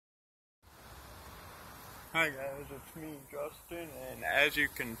Hi guys, it's me, Justin, and as you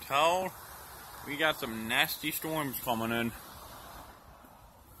can tell, we got some nasty storms coming in.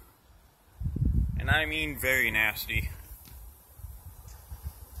 And I mean very nasty.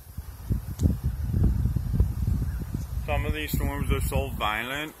 Some of these storms are so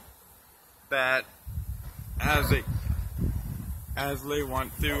violent that as they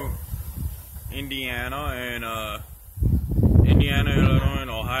went through Indiana, Illinois, and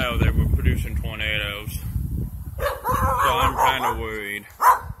Ohio, they were producing tornadoes. So I'm kind of worried.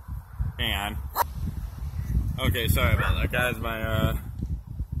 Hang on. Okay, sorry about that, guys. My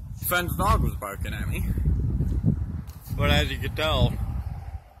friend's dog was barking at me. But as you can tell,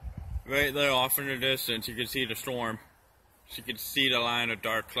 right there off in the distance, you can see the storm. You can see the line of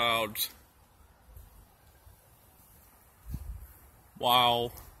dark clouds.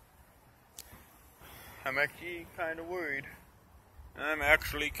 Wow. I'm actually kind of worried.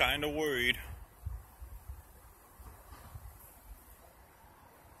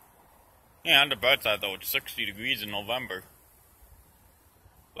 Yeah, on the bright side though, it's 60 degrees in November.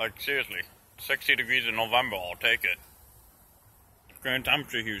 Like, seriously, 60 degrees in November, I'll take it. The current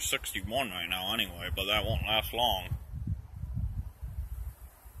temperature here is 61 right now anyway, but that won't last long.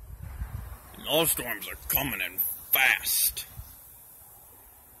 And those storms are coming in fast.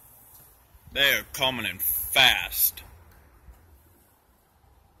 They are coming in fast.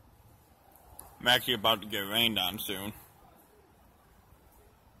 I'm actually about to get rained on soon.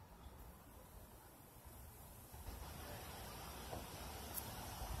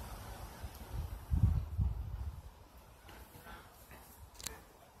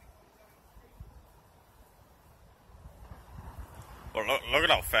 But look at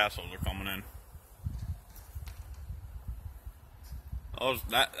how fast those are coming in.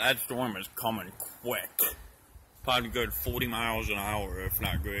 That storm is coming quick. Probably good 40 miles an hour, if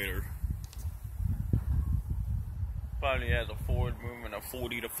not greater. Probably has a forward movement of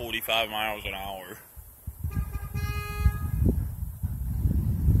 40 to 45 miles an hour.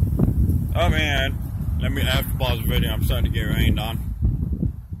 Oh man, let me have to pause the video. I'm starting to get rained on.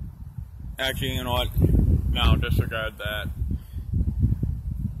 Actually, you know what? No, disregard that.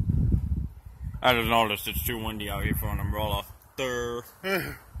 I just noticed it's too windy out here for an umbrella. But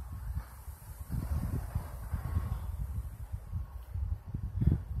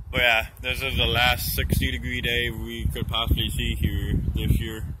yeah, this is the last 60-degree day we could possibly see here this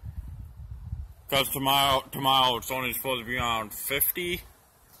year. Because tomorrow it's only supposed to be around 50.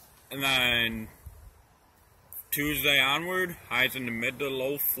 And then Tuesday onward, highs in the mid to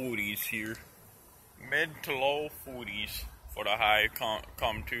low 40s here. Mid to low 40s for the high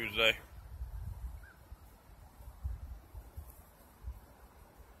come Tuesday.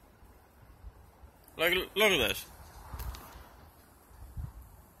 Look at this.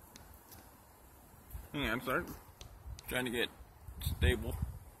 Hang on, sorry. Trying to get stable.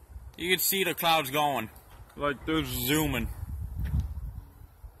 You can see the clouds going. Like they're zooming.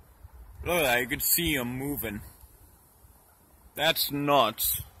 Look at that, you can see them moving. That's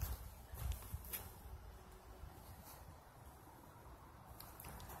nuts.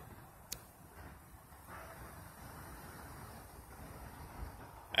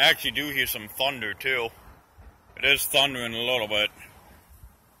 I actually do hear some thunder too. It is thundering a little bit.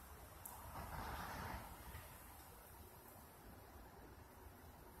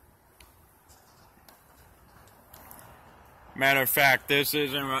 Matter of fact, this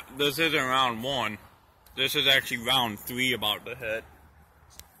isn't round 1. This is actually round 3 about to hit.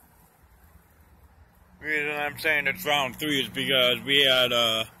 The reason I'm saying it's round 3 is because we had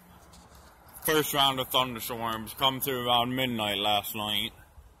a first round of thunderstorms come through around midnight last night.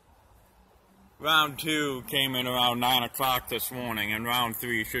 Round 2 came in around 9 o'clock this morning, and round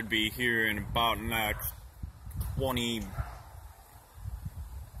 3 should be here in about the next 20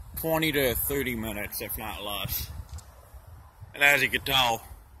 to 30 minutes, if not less. And as you can tell,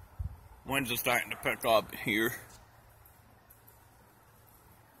 winds are starting to pick up here.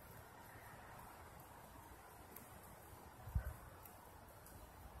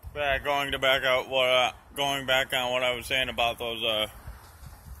 But going back on what I was saying about those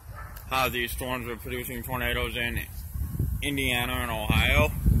how these storms are producing tornadoes in Indiana and Ohio.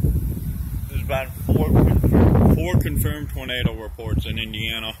 There's been four confirmed tornado reports in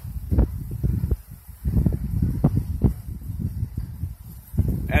Indiana.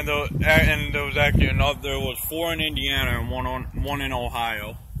 And there was actually there was 4 in Indiana and one in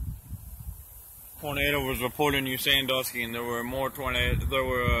Ohio. Tornado was reported in Sandusky, and there were There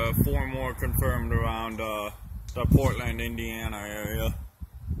were 4 more confirmed around the Portland, Indiana area.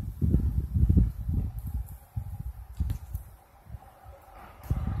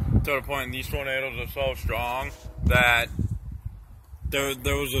 To the point these tornadoes are so strong that there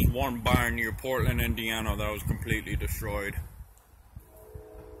was this one barn near Portland, Indiana that was completely destroyed.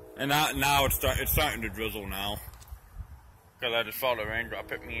 And now it's starting to drizzle now. Because I just felt a raindrop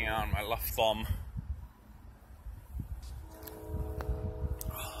hit me on my left thumb.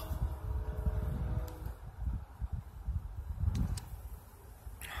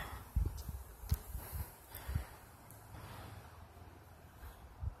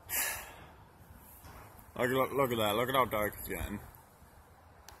 Look at that. Look at how dark it's getting.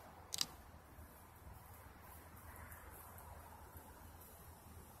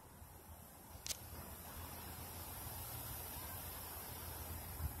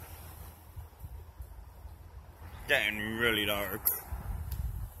 Getting really dark.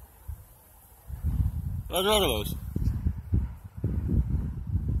 Look at those.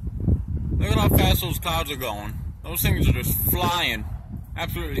 Look at how fast those clouds are going. Those things are just flying.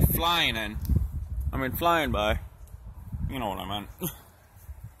 Absolutely flying in. I mean, flying by. You know what I meant.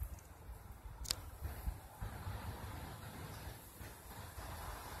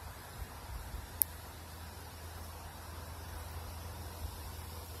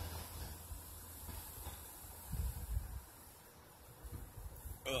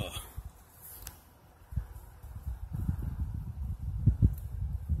 Ugh.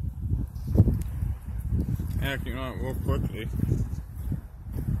 Actually, you know, real quickly.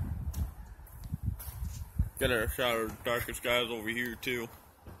 Get a shot of the darker skies over here too.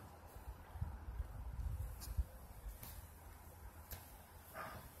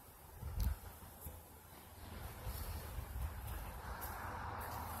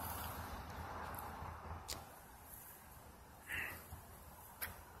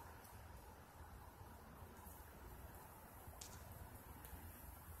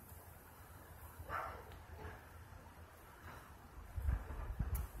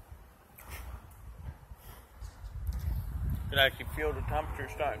 You can actually feel the temperature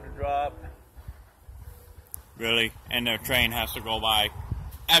starting to drop. Really? And the train has to go by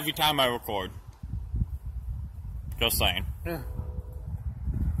every time I record. Just saying. Yeah.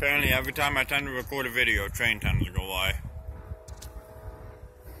 Apparently every time I tend to record a video, a train tends to go by.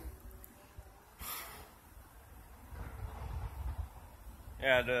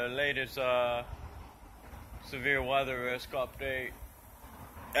 Yeah, the latest severe weather risk update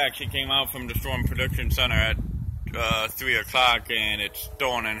actually came out from the Storm Prediction Center at 3 o'clock, and it's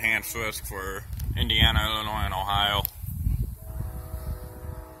still an enhanced risk for Indiana, Illinois, and Ohio.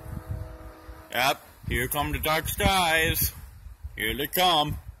 Yep, here come the dark skies. Here they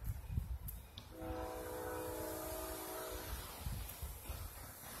come.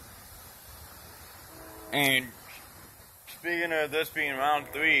 And speaking of this being round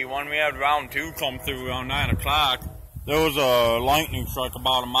 3, when we had round 2 come through around 9 o'clock, there was a lightning strike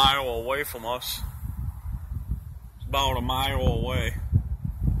about a mile away from us. About a mile away.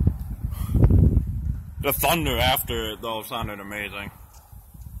 The thunder after it, though, sounded amazing.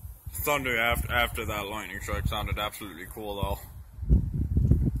 Thunder after that lightning strike sounded absolutely cool, though.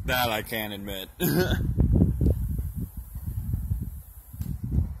 That I can admit.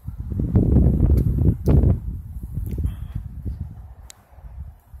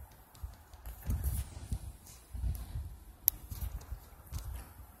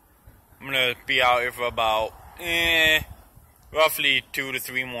 I'm gonna be out here for about roughly 2 to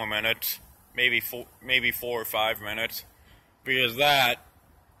 3 more minutes, maybe 4 or 5 minutes, because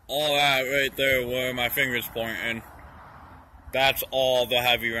all that right there where my finger's pointing, that's all the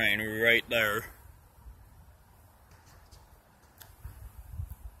heavy rain right there.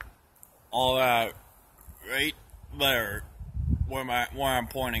 All that right there where I'm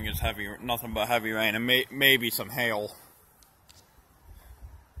pointing is heavy, nothing but heavy rain, and maybe some hail,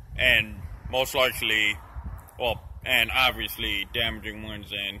 and most likely. Well, and obviously damaging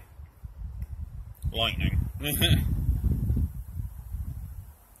winds and lightning.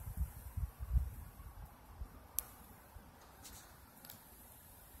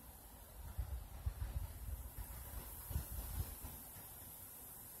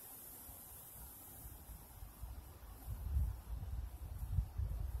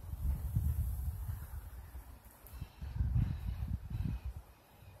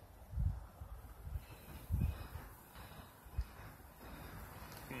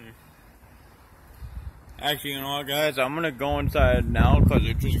 Actually, you know what, guys? I'm gonna go inside now because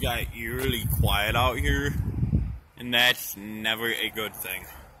it just got eerily quiet out here, and that's never a good thing.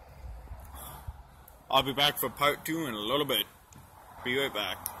 I'll be back for part 2 in a little bit. Be right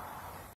back.